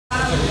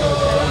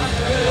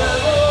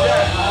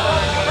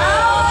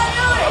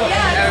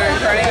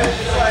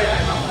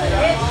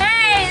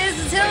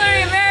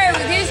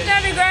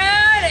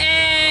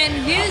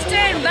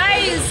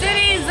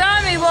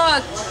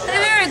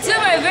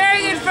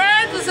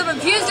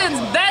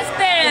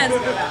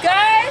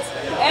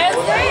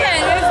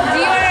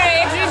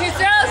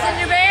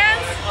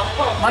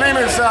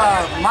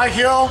Mike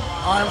Hill.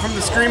 I'm from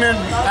the Screaming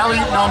Alley.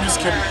 No, I'm just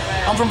kidding.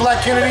 I'm from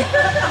Black Kennedy.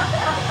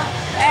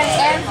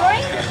 And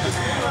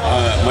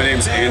my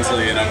name's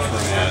Ansley, and I'm from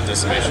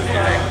Decimation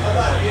Theory.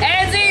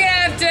 Ansley, you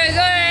have to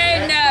go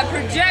ahead and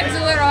project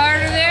a little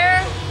harder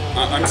there.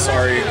 I'm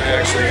sorry, I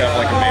actually have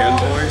like a man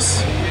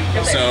voice,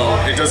 so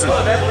it doesn't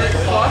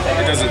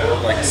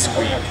like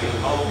squeak.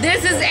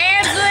 This is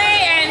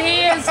Ansley, and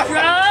he is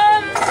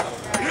from.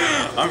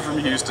 I'm from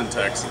Houston,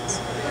 Texas.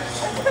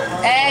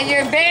 And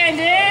your band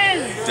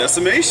is?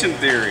 Decimation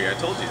Theory, I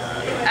told you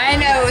that. I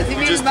know, with the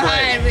music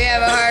behind, we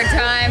have a hard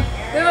time.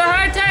 We have a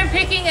hard time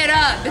picking it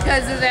up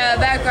because of the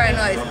background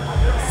noise.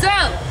 So,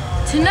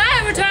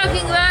 tonight we're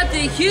talking about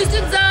the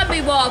Houston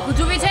Zombie Walk, which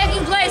will be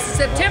taking place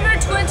September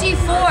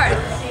 24th,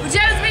 which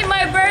happens to be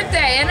my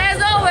birthday. And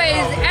as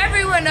always,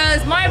 everyone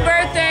knows my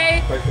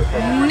birthday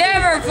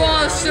never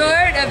falls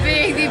short of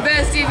being the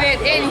best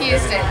event in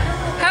Houston.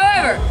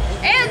 However,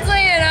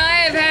 Ansley and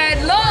I have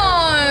had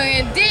long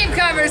and deep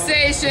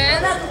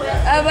conversations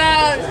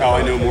about how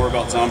I know more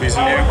about zombies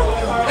than you.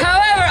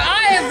 However,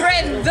 I have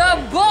written the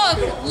book,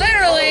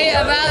 literally,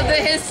 about the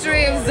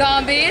history of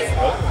zombies.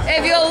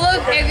 If you'll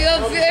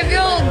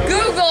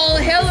Google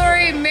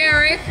Hillary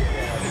Merrick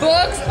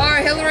books or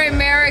Hillary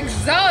Merrick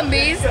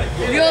zombies,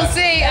 you'll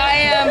see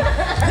I am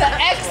the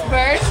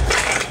expert.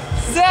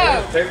 So,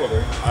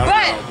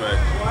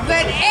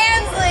 but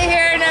Ansley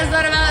here knows a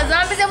lot about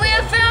zombies, and we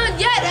have found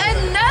yet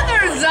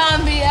another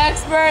zombie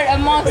expert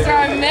amongst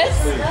our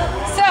midst.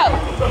 So,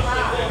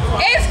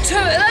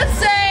 let's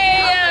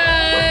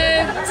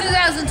say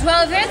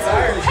 2012 hits,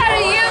 how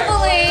do you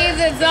believe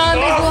that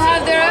zombies will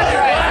have their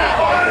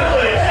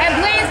uprising? And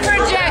please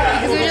project,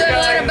 because we do have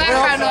a lot of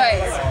background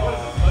noise.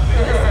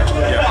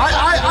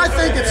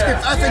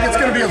 I think it's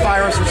going to be a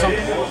virus or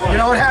something. You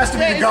know, it has to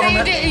be the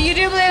government. You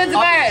do believe it's a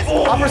virus?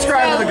 I'll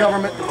prescribe to the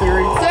government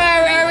theory. So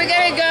are we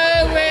going to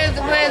go with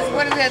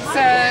what is it?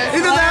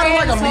 Either that or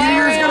like a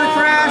meteor's going to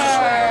crash,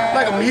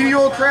 like a meteor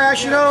will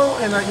crash, you know,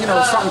 and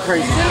something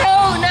crazy.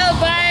 No,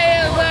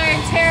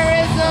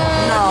 bioterrorism.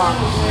 No.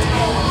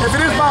 If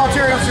it is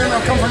bioterrorism,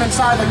 it'll come from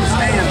inside like a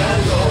stand.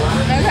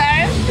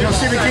 Okay. You know,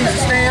 Stephen King's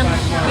Stand?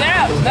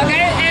 Yeah.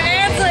 Okay. And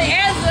Ansley,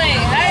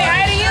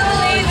 how do you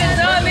believe that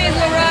zombies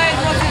will rise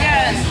once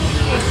again?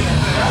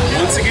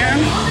 Once again?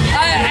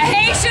 A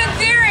Haitian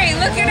theory.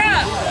 Look it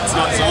up. It's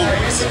not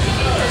zombies.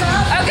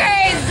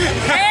 Okay.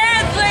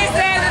 Ansley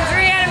says it's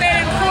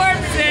reanimated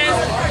corpses.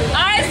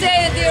 I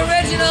say that the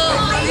original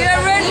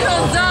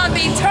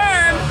zombie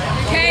term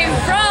came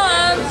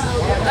from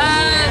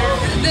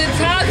the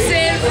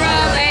toxin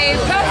from a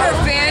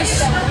pufferfish,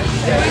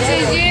 which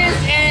is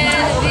used in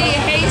the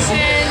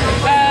Haitian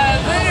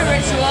voodoo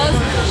rituals,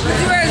 which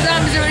is where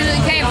zombies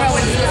originally came from,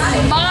 which is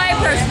my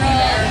personal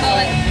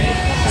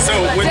So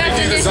when they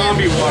do the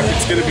zombie walk,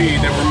 it's going to be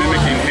that we're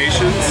mimicking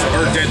Haitians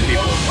or dead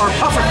people? Or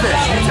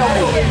pufferfish, you tell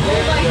me.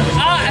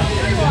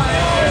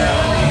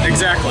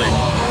 Exactly.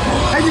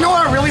 Hey, you know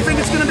what I really think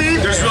it's going to be?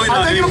 There's really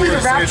not I think it'll be the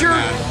rapture,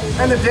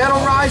 and the dead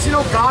will rise. You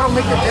know, God will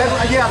make the dead.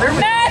 Yeah, they're.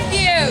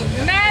 Matthew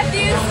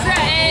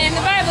in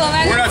the Bible.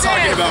 We're not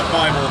talking about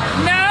Bible.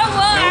 No,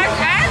 well, nope.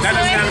 actually, that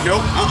doesn't have.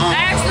 Nope.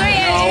 Actually,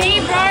 and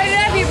he brought it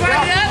up.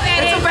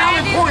 And it's a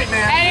valid point,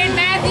 man. And in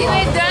Matthew,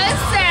 it does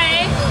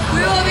say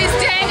you will be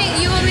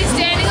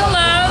standing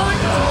alone,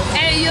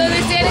 and you will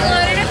be standing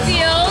alone in a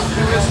field,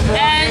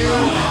 and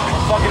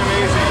fucking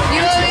amazing.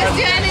 You will be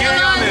standing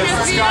alone in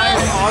a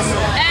field,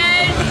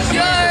 and you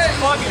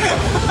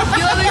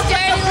will be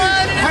standing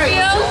alone in a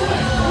field,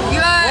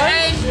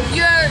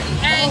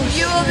 and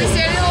you will be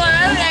standing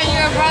alone, and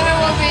your brother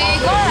will be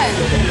gone.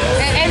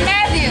 And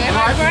Matthew, am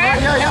I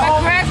correct? Am I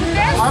correct with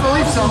this? I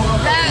believe so.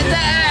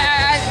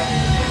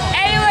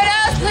 Anyone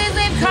else, please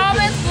leave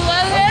comments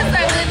below this.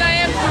 I believe I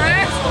am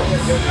correct.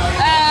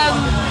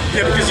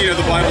 Yeah, because you know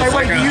the Bible is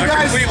like a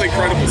completely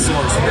credible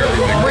source for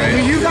everything, right?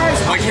 Do you guys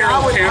like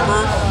Harold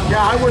Camper?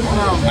 Yeah, I wouldn't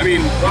know. I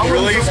mean,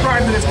 really?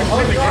 Subscribe to this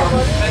completely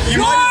credible.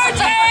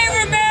 George A.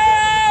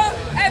 Romero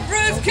and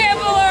Bruce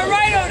Campbell are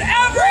right on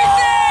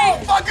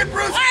everything. Fucking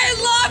Bruce! I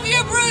love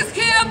you, Bruce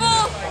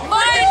Campbell.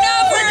 My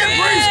number is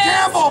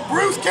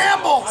Bruce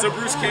Campbell. So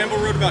Bruce Campbell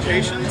wrote about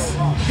Haitians?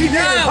 He did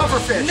in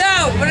Pufferfish.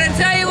 No, but I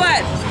tell you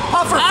what.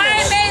 Pufferfish.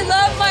 I may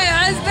love my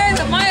husband,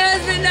 but my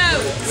husband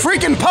knows.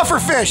 Freaking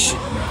Pufferfish.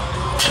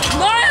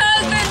 My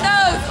husband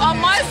knows. On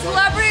my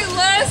celebrity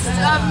list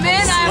of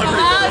men I'm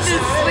allowed to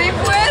sleep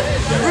with,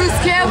 Bruce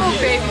Campbell,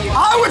 baby.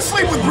 I would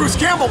sleep with Bruce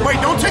Campbell.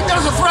 Wait, don't take that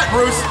as a threat,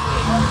 Bruce.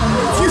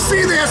 If you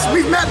see this,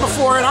 we've met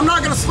before, and I'm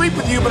not going to sleep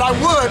with you, but I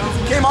would if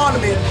you came on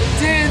to me.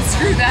 Dude,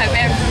 screw that,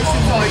 man. Bruce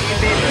is all you,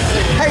 baby.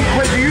 Hey,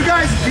 wait, do you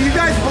guys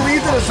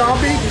believe that a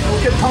zombie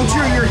could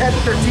puncture your head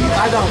with their teeth?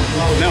 I don't.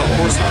 No, of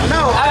course not.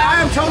 No,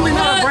 I am totally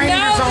not a brainy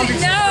zombie.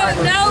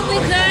 No,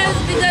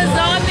 because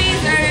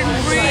zombies are in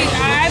breed.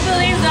 I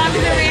believe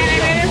zombies are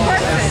reanimated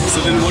corpses.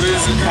 So then what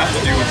does it have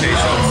to do with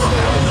Haitians?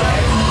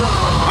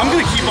 I'm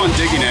going to keep on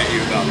digging at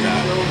you about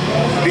that.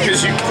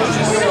 Because you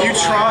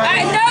try.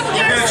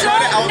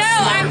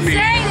 I'm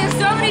saying there's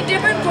so many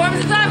different forms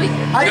of zombies.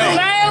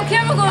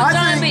 Biochemical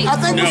zombie. I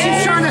think what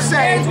she's trying to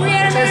say is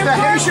the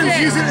Haitians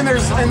use it in their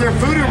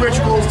voodoo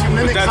rituals to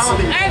mimic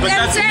zombies.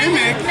 That's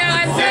mimic. No,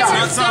 I'm That's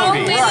not so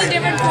zombie. many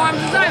different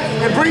forms of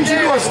zombies. It brings you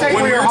to a state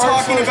When where we're your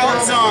heart talking slows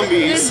about down.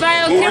 zombies, There's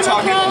when we're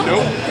talking,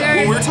 biochemical.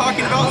 when we're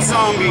talking about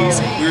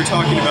zombies, we're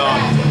talking about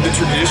the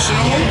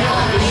traditional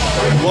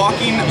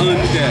walking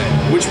undead,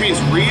 which means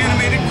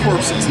reanimated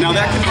corpses. Now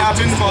that can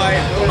happen by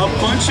a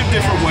bunch of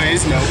different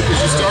ways, because you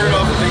started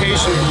off with the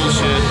Haitian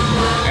bullshit,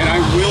 and I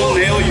will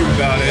nail you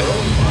about it.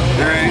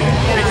 Right?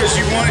 Because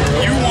you wanted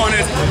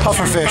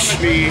Pufferfish. to come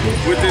at me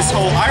with this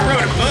whole I wrote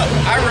a book,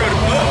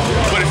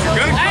 but if you're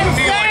gonna come I'm at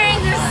me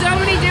saying there's so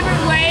many different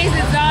ways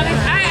that zombies.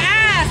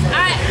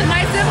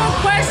 My simple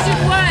question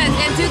was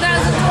in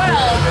 2012,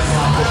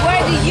 why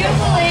do you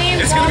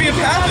believe it's gonna be a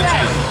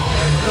pathogen.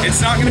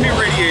 It's not gonna be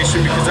radiation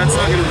because that's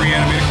not gonna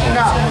reanimate a corpse.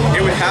 No.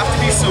 It would have to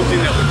be something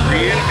that would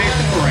reanimate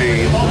the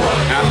brain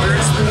after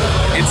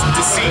it's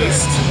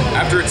deceased,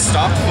 after it's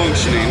stopped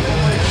functioning,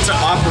 to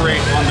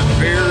operate on the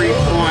very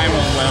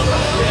primal level,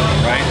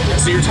 right?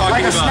 So you're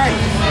talking Like a about snake.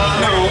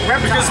 no,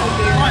 Reptile. because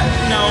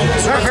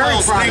They're very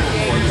reptiles think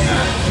primal. more than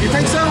that. You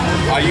think so?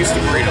 I used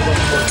to breed them.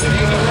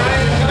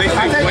 They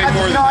think way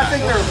more than I that.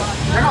 think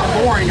they're not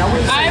boring. I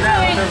wouldn't say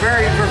that. But they're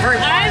very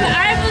primal. I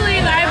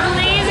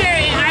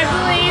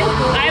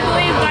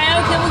believe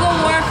biochemical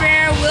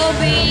warfare will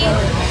be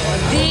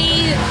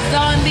the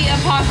zombie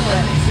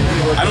apocalypse.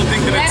 I don't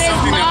think that That it's is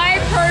something my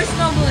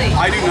personal belief.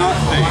 I do not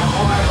think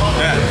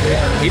that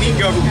any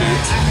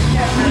government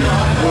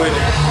would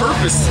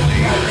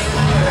purposely,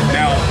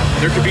 now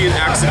there could be an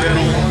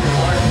accidental,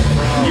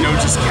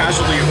 just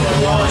casualty of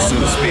war, so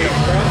to speak,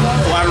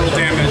 collateral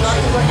damage,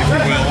 if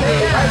you will.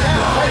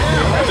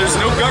 But there's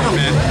no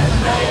government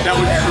that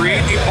would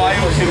create a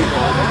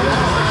biochemical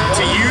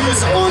to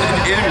use on an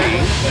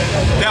enemy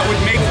that would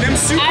make them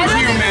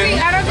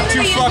superhuman to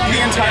fuck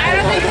the entire world.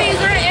 I don't think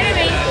these are an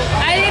enemy.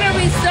 I think it'll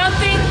be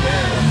something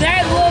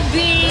that will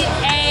be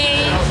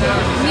a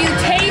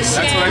mutation.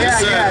 That's what I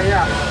just said.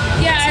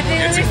 Yeah, I think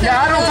it'll be something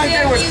I don't that think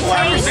they will would be a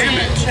collateral mutation.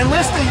 damage.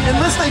 Unless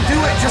they do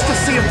it just to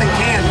see if they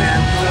can, man.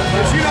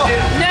 No,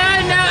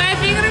 I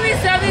think it'll be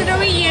something that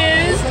we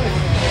use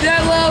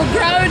that will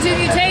grow into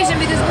mutation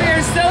because we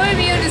are so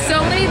immune to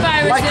so many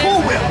viruses. Like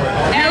Cool Whip.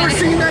 Have you ever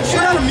seen that shit?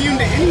 We're not immune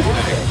to anything.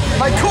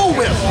 Like Cool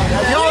Whip.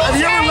 Have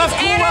you ever left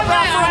Cool Whip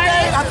out for a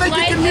day? I think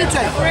you can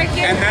mutate.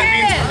 And that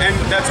means, and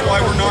that's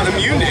why we're not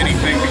immune to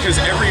anything, because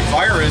every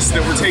virus that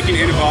we're taking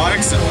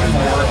antibiotics for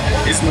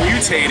is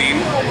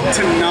mutating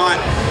to not,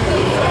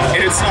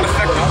 and it's not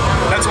effective.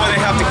 That's why they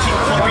have to keep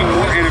pumping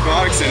more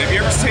antibiotics in. Have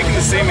you ever taken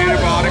the same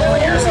antibiotic for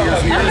years and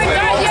years and years, my and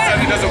God, all of a yes.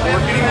 sudden it doesn't work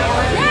anymore?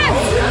 Yes.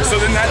 So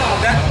then that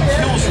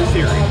kills your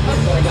theory.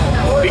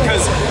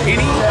 Because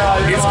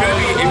it's going to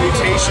be a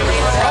mutation,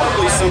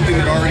 probably something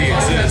that already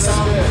exists,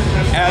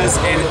 as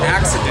an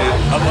accident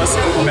of us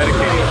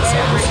over-medicating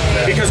ourselves.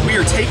 Because we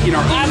are taking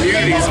our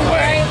immunities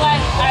away.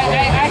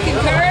 I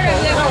concur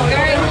that it's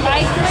very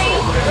likely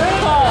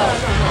cause.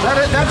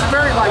 That's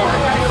very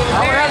likely.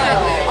 I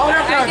would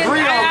have to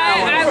agree on that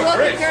one. I will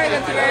concur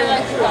that's a very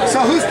likely cause. So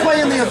who's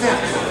playing the event?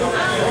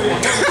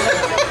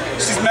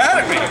 She's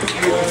mad at me.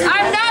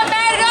 I'm not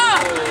mad at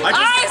all.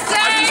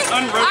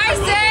 I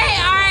say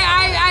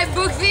I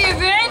booked the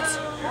event.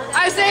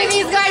 I say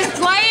these guys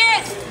play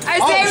it. I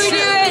say we do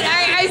it.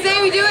 I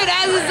say we do it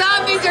as the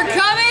zombies are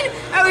coming,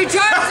 and we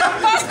charge the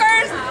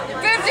fuckers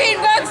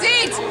 $15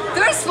 each.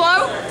 They're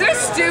slow. They're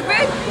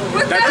stupid.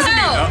 What the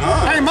hell?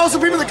 Hey, most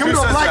of the people that come Who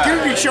to a says Black that?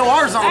 Kennedy show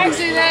are zombies.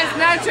 Actually, that's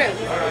not true.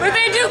 But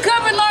they do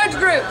come in large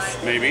groups.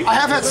 Maybe. I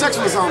have had sex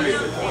with a zombie.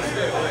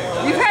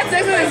 You've had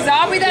sex with a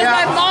zombie? That's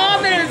Yeah. my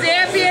mom and a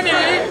Zambian, and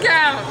it didn't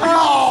count.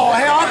 Oh,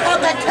 hey, I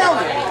thought that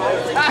counted.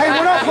 Hey,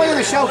 we're not playing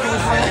the show. Can we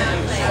play it?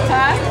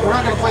 Huh? We're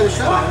not going to play the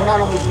show. We're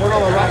not on the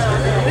roster.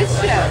 Which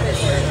show?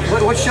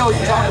 What show are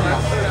you talking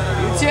about?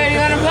 Which show do you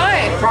want to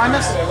play?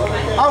 Primus?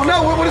 Oh,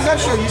 no, what is that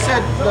show? You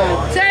said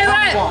Tell you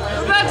what,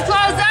 we're about to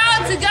close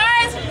out, so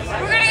guys,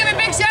 we're going to give a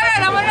big shout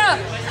out. I want to know,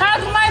 how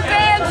can my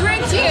fans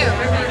reach you?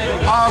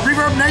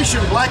 Reverb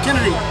Nation, Black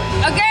Kennedy.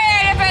 Okay,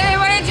 and if they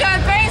want to hit you on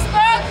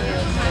Facebook,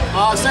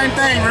 Same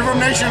thing, Reverb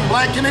Nation,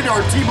 Black Kennedy,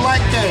 or T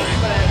Black K.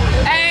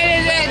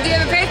 and do you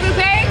have a Facebook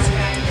page?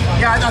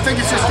 Yeah, I think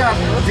it's just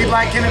D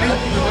Black Kennedy.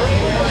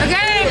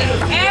 Okay,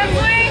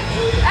 Ansley,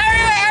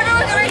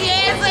 everyone can reach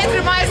Ansley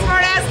through my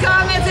smart ass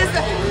comments. It's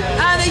the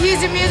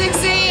Houston music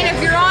scene.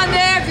 If you're on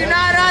there, if you're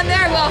not on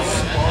there, well,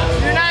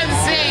 you're not in the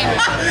scene.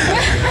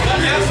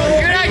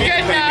 You're not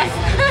good enough.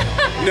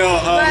 No,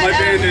 my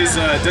band is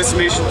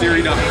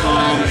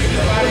DecimationTheory.com.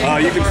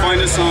 You can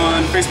find us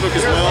on Facebook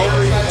as well,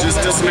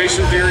 just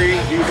Decimation Theory.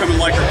 You can come and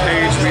like our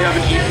page. We have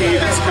an EP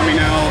that's coming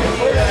out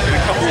in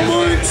a couple of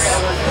months.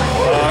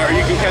 Or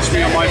you can catch me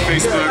on my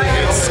Facebook.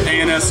 It's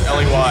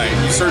ANSLEY.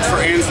 You search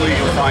for Ansley,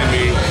 you'll find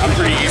me. I'm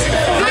pretty easy to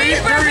find. Be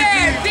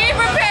prepared. Be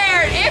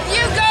prepared. If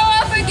you go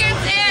up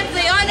against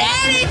Ansley on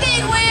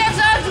anything we have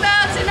talked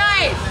about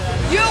tonight,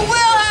 you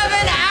will have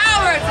an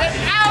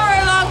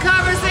hour-long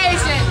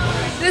conversation.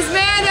 This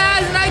man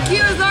has an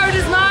IQ as large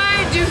as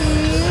mine. Do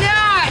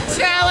not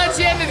challenge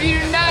him if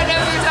you do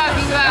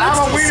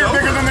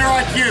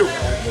you.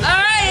 All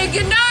right, and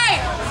good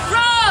night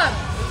from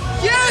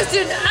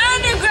Houston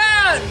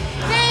Underground.